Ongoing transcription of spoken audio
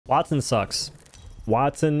Watson sucks.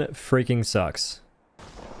 Watson freaking sucks.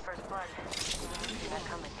 First blood. Not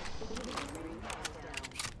coming.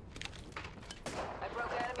 I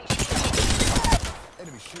broke enemy shield.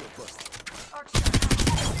 Enemy shield busted. Archer.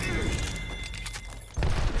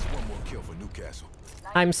 That's one more kill for Newcastle.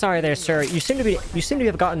 I'm sorry there, sir. You seem to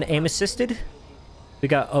have gotten aim assisted. We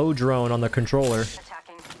got O drone on the controller.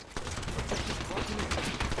 Attacking.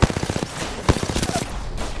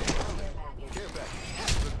 Care back.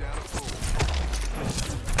 Look down the pool.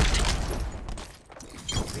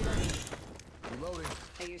 Reloading.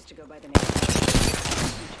 I used to go by the name.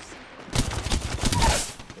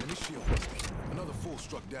 Enemy shield busted. Another fool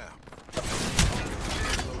struck down.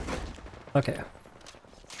 Reloading. Okay.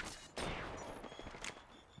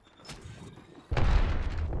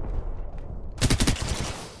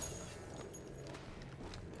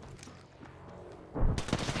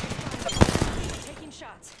 Taking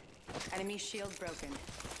shots. Enemy shield broken.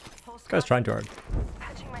 Whole This guy's trying too hard.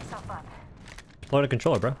 patching myself up. Load a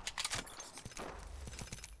controller, bro.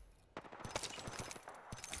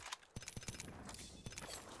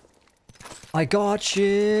 I got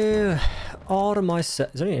you. All to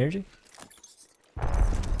myself. Is there any energy?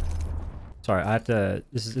 Sorry, I have to.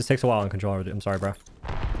 This takes a while on controller. I'm sorry, bro.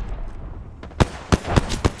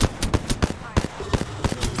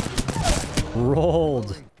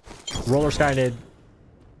 Rolled. Roller skyded.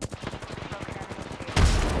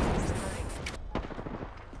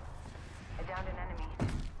 I downed an enemy.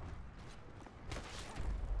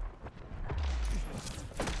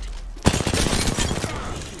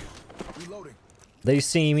 Reloading. They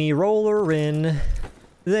see me rollering.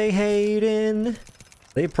 They hating.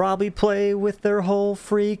 They probably play with their whole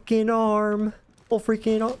freaking arm. Whole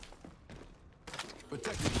freaking arm.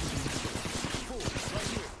 Protect me. Fool, right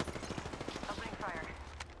here. Opening fire.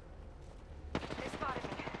 They spotted me.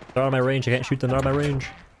 They're out of my range. I can't shoot them. They're out of my range.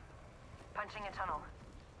 Punching a tunnel.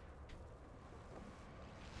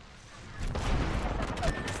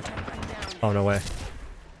 Oh, no way.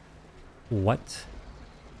 What?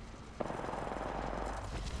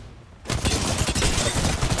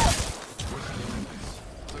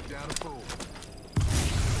 Look down the pool.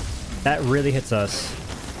 That really hits us.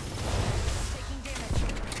 Taking damage.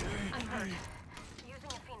 I'm hurt. Using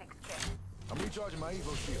a Phoenix kit. I'm recharging my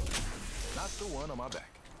Evo shield. Not the one on my back.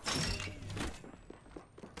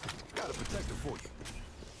 Got a protector for you.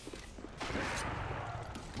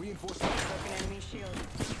 Reinforcement. Broken enemy shield.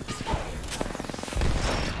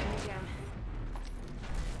 Enemy down.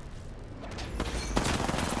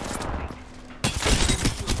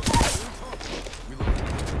 Reloading.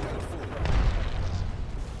 Got a fool.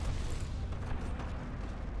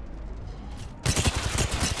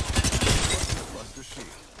 Buster shield.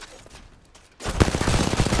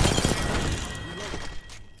 Reloading.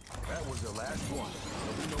 That was the last one.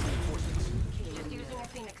 There'll be no reinforcements. Just using a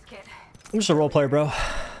Phoenix kit. I'm just a role player, bro.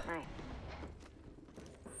 Right.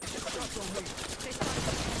 Shots on me. They spotted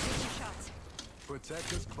me. Taking shots.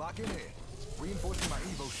 Protectors clocking in. Reinforcing my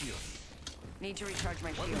Evo shield. Need to recharge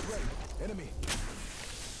my Weapons shields. ready. Enemy.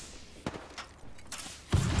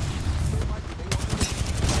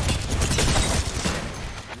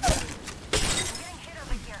 I'm getting hit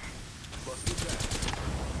over here. Busted down.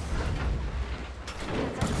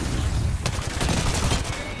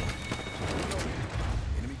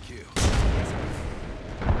 Enemy kill.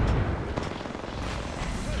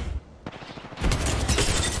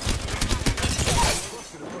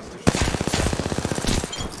 Busted a buster shield.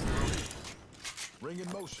 Ring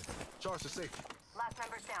in motion. Charge to safety. Last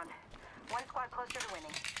member's down. One squad closer to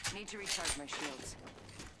winning. Need to recharge my shields.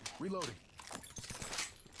 Reloading.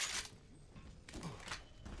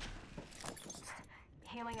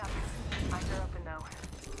 Healing up. Eyes are open though.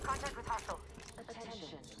 Contact with hostile.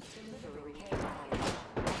 Attention.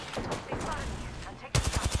 They spotted me. I'm taking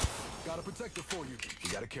shots. Got a protector for you. We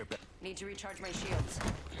gotta care back. Need to recharge my shields.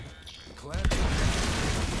 Clamp.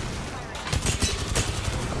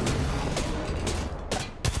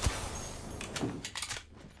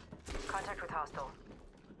 Contact with hostile.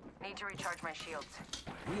 Need to recharge my shields.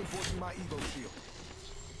 Reinforcing my Evo shield.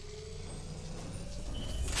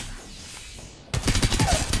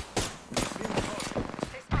 Being targeted.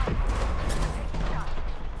 They spotted me. I'm taking shots.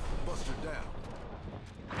 Buster down.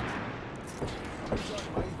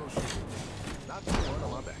 Recharging my Evo shield. Not the one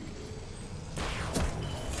on my back.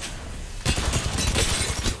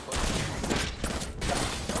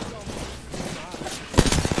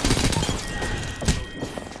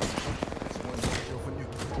 That's one more kill for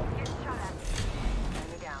Nuke. Getting shot at.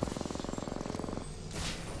 Enemy down.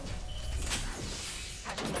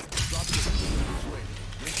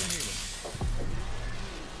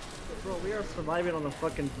 surviving on the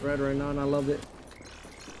fucking thread right now, and I love it.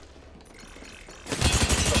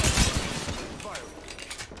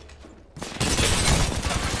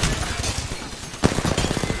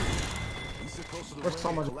 Where's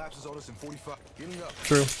so much?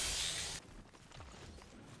 True.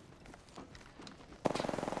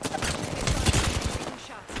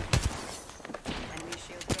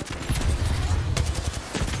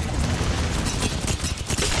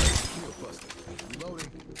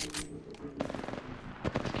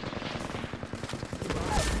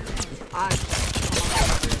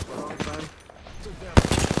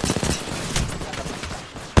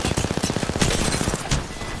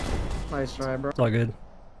 Nice try, bro. It's all good.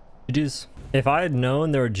 GG's. If I had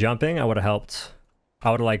known they were jumping, I would have helped.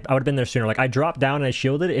 I would have been there sooner. Like, I dropped down and I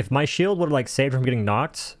shielded. If my shield would have like saved from getting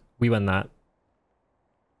knocked, we win that.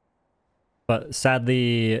 But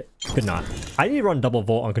sadly, could not. I need to run double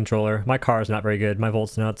volt on controller. My car is not very good. My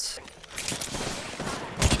volt's nuts.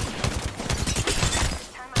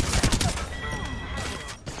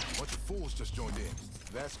 Bunch of fools just joined in.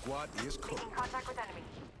 That squad is cooked. Making contact with enemy.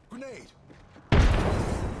 Grenade.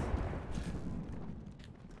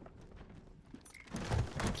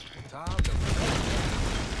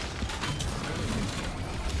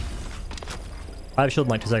 I have shield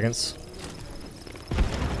in like 2 seconds.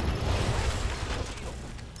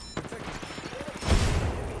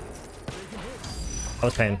 I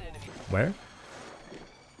was pain. Where?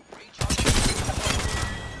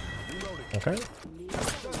 Okay.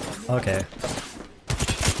 Okay.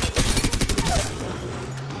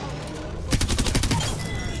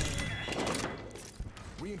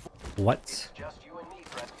 What?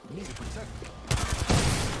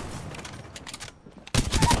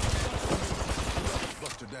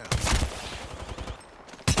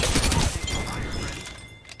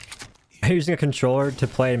 Are you using a controller to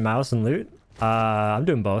play mouse and loot? I'm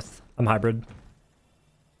doing both. I'm hybrid.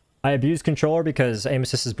 I abuse controller because aim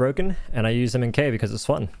assist is broken, and I use M&K because it's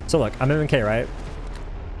fun. So look, I'm M&K, right?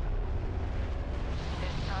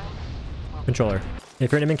 Controller.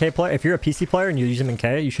 If you're an M&K player, if you're a PC player and you use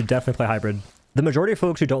M&K, you should definitely play hybrid. The majority of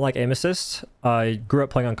folks who don't like aim assist grew up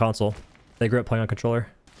playing on console. They grew up playing on controller.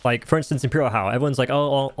 Like, for instance, Imperial How. Everyone's like,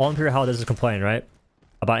 oh, all Imperial How does is complain, right?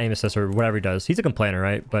 About aim assist or whatever he does. He's a complainer,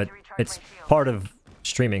 right? But it's part of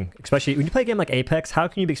streaming. Especially when you play a game like Apex, how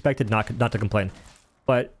can you be expected not to complain?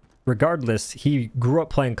 But regardless, he grew up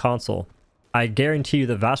playing console. I guarantee you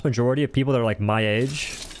the vast majority of people that are like my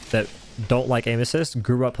age that don't like aim assist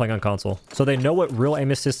grew up playing on console. So they know what real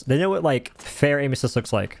aim assist, they know what like fair aim assist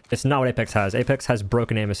looks like. It's not what Apex has. Apex has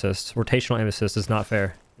broken aim assist. Rotational aim assist is not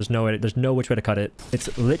fair. There's no which way to cut it.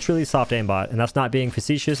 It's literally soft aimbot, and that's not being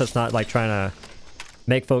facetious. That's not like trying to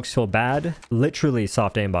make folks feel bad. Literally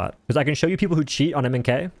soft aimbot. Because I can show you people who cheat on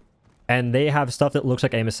M&K, and they have stuff that looks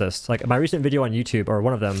like aim assist. Like my recent video on YouTube, or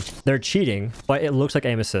one of them, they're cheating, but it looks like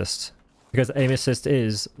aim assist. Because aim assist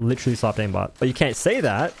is literally soft aimbot. But you can't say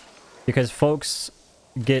that because folks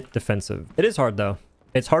get defensive. It is hard though.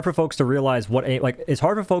 It's hard for folks to realize what aim, like it's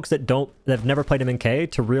hard for folks that have never played M&K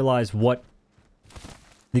to realize what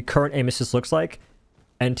the current aim assist looks like,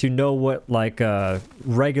 and to know what like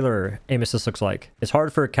regular aim assist looks like. It's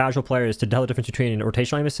hard for casual players to tell the difference between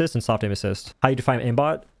rotational aim assist and soft aim assist. How you define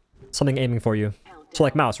aimbot? Something aiming for you. So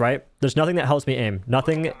like mouse, right? There's nothing that helps me aim.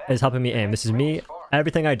 Nothing is helping me aim. This is me.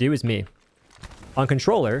 Everything I do is me. On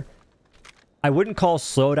controller, I wouldn't call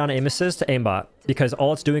slow down aim assist aimbot, because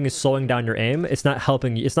all it's doing is slowing down your aim. It's not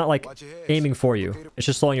helping you. It's not like aiming for you. It's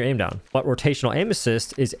just slowing your aim down. But rotational aim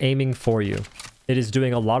assist is aiming for you. It is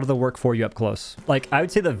doing a lot of the work for you up close. Like, I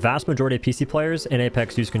would say the vast majority of PC players in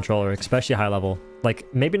Apex use controller, especially high level.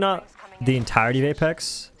 Like, maybe not the entirety of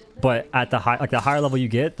Apex, but at the higher level you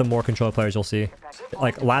get, the more controller players you'll see.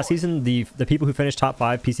 Like, last season, the people who finished top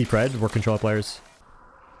 5 PC Pred were controller players.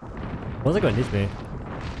 What was it going underneath me?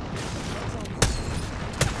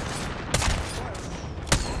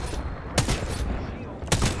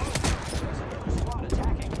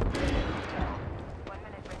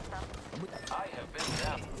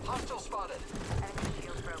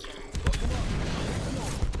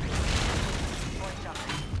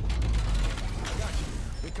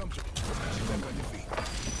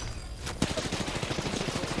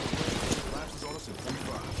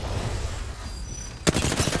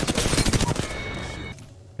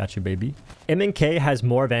 Got you, baby. M&K has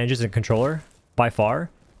more advantages than controller by far,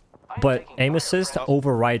 but aim assist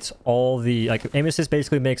overwrites all the, like, aim assist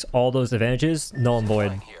basically makes all those advantages null and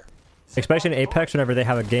void. Especially in Apex, whenever they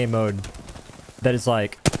have a game mode that is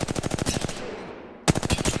like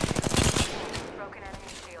Broken enemy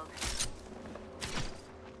shield.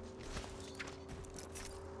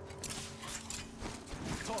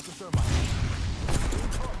 Toss the thermite.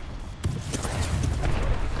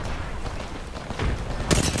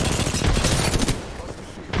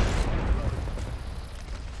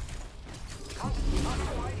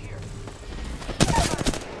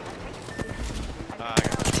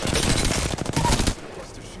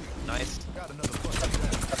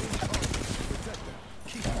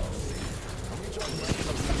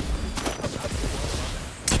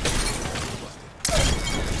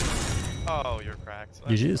 you're cracked.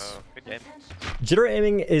 GG's. Good game. Jitter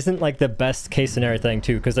aiming isn't like the best case scenario thing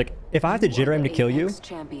too, because like if I have to jitter aim to kill you,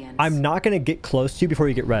 I'm not gonna get close to you before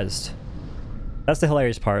you get rezzed. That's the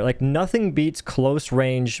hilarious part. Like nothing beats close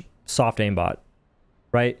range soft aimbot,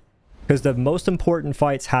 right? Because the most important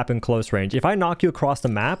fights happen close range. If I knock you across the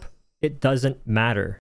map, it doesn't matter.